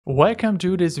Welcome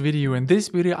to this video. In this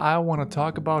video I want to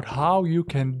talk about how you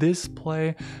can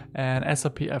display an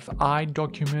SAP FI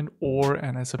document or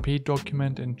an SAP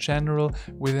document in general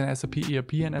within SAP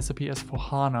ERP and SAP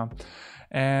S/4HANA.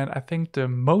 And I think the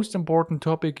most important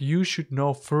topic you should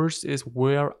know first is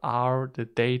where are the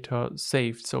data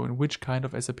saved, so in which kind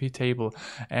of SAP table.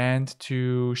 And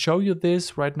to show you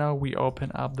this, right now we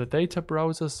open up the data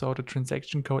browser, so the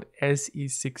transaction code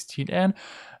SE16N.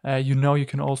 You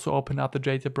can also open up the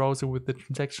data browser with the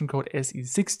transaction code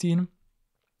SE16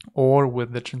 or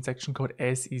with the transaction code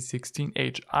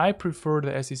SE16H. I prefer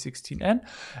the SE16N,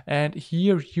 and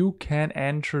here you can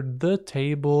enter the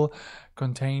table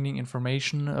containing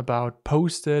information about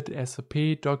posted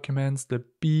SAP documents, the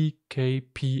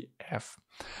BKPF.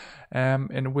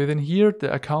 And within here,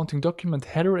 the accounting document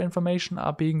header information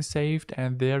are being saved,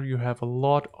 and there you have a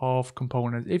lot of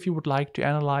components. If you would like to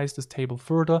analyze this table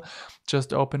further,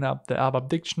 just open up the ABAP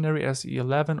dictionary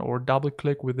SE11 or double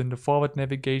click within the forward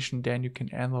navigation, then you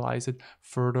can analyze it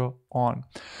further on.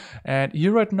 And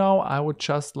here right now, I would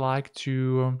just like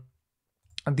to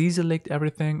deselect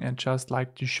everything and just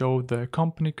like to show the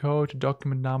company code, the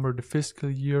document number, the fiscal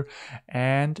year,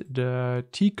 and the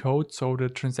T code, so the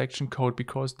transaction code,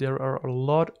 because there are a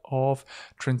lot of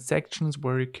transactions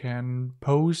where you can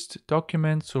post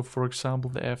documents. So for example,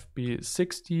 the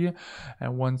FB60,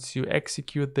 and once you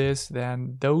execute this,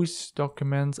 then those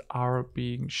documents are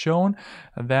being shown.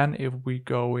 And then if we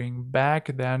going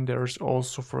back, then there's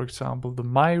also, for example, the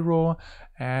Miro,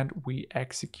 and we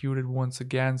execute it once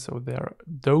again, so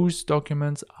those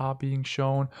documents are being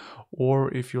shown.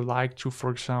 Or if you like to, for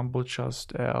example,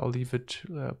 just leave it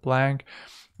blank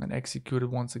and execute it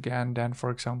once again, then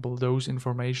for example those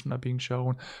information are being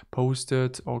shown,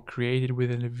 posted or created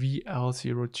within a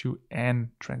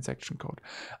VL02N transaction code.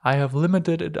 I have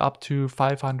limited it up to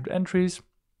 500 entries.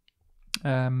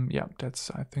 Yeah,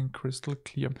 that's I think crystal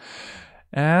clear.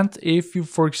 And if you,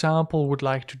 for example, would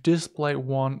like to display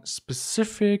one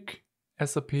specific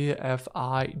SAP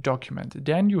FI document,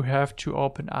 then you have to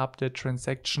open up the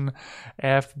transaction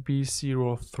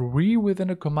FB03 within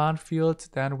a command field.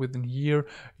 Then within here,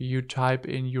 you type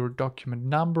in your document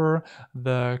number,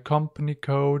 the company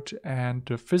code, and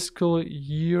the fiscal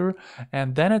year.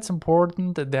 And then it's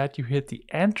important that you hit the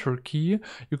enter key.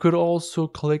 You could also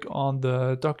click on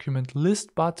the document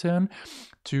list button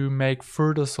to make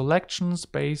further selections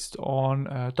based on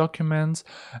documents,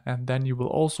 and then you will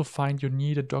also find your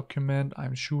needed document,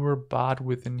 I'm sure, but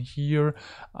within here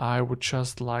I would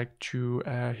just like to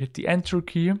hit the enter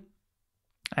key,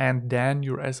 and then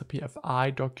your SAP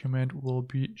FI document will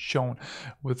be shown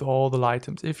with all the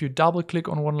items. If you double click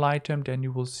on one item, then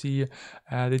you will see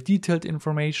the detailed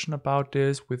information about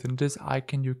this. Within this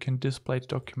icon, you can display the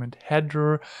document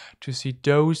header to see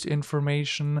those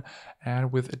information,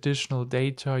 and with additional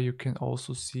data, you can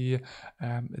also see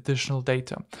additional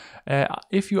data.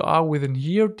 If you are within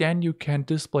here, then you can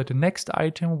display the next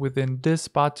item within this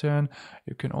button.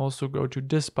 You can also go to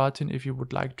this button. If you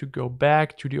would like to go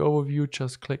back to the overview,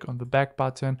 just click on the back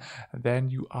button, and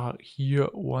then you are here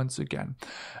once again.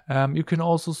 You can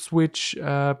also switch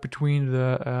between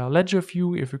the ledger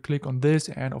view if you click on this,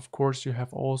 and of course you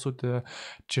have also the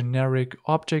generic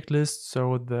object list,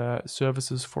 so the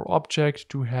services for object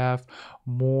to have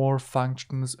more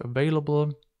functions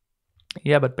available.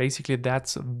 Yeah, but basically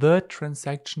that's the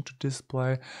transaction to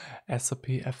display SAP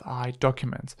FI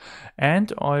documents.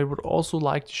 And I would also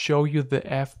like to show you the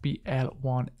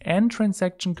FBL1N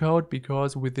transaction code,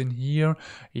 because within here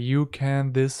you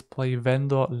can display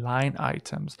vendor line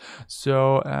items.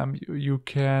 So you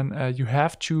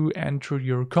have to enter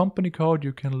your company code.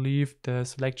 You can leave the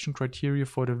selection criteria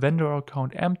for the vendor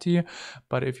account empty,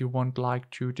 but if you want like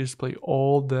to display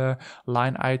all the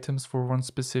line items for one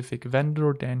specific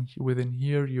vendor, then within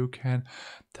here you can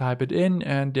type it in,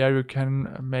 and there you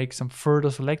can make some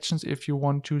further selections if you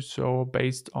want to, so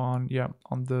based on the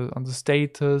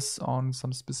status on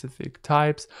some specific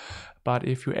types. But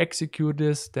if you execute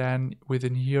this, then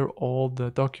within here all the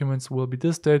documents will be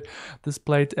displayed.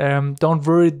 Don't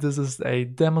worry, this is a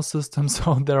demo system,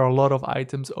 so there are a lot of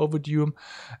items overdue,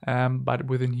 but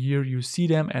within here you see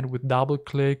them, and with double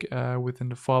click within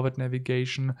the forward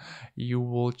navigation you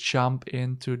will jump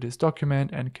into this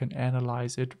document and can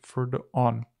analyze it further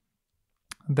on.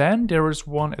 Then there is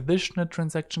one additional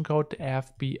transaction code, the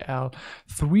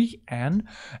FBL3N,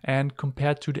 and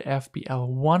compared to the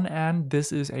FBL1N,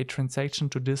 this is a transaction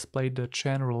to display the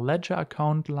general ledger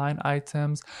account line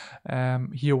items.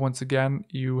 Here once again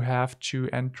you have to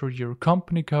enter your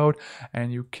company code,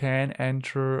 and you can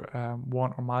enter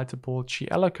one or multiple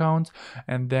GL accounts,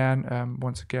 and then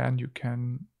once again you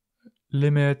can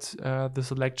limit the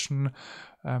selection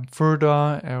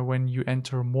further when you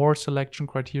enter more selection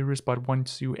criteria, but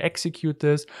once you execute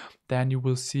this, then you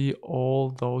will see all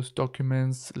those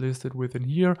documents listed within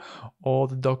here. All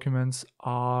the documents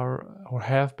are or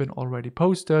have been already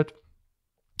posted.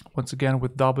 Once again,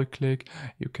 with double click,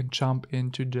 you can jump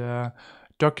into the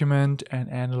document and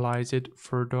analyze it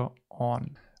further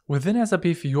on. Within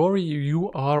SAP Fiori,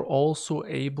 you are also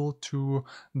able to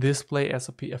display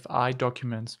SAP FI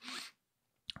documents.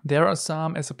 There are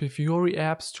some SAP Fiori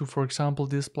apps to, for example,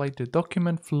 display the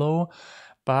document flow,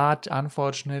 but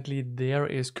unfortunately there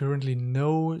is currently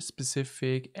no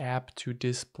specific app to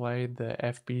display the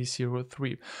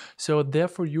FB03. So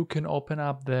therefore you can open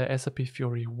up the SAP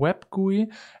Fiori web GUI,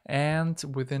 and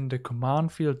within the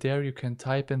command field there you can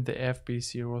type in the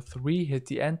FB03, hit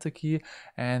the enter key,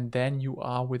 and then you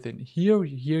are within here.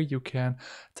 Here you can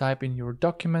type in your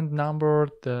document number,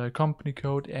 the company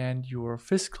code, and your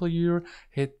fiscal year,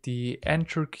 hit the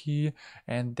enter key,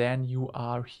 and then you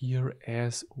are here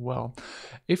as well.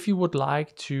 If you would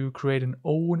like to create an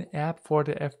own app for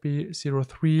the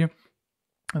FB03,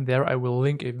 and there I will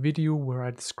link a video where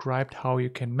I described how you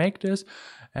can make this.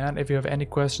 And if you have any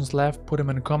questions left, put them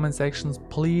in the comment sections.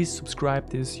 Please subscribe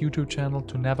this YouTube channel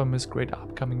to never miss great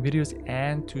upcoming videos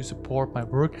and to support my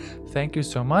work. Thank you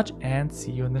so much, and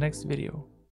see you in the next video.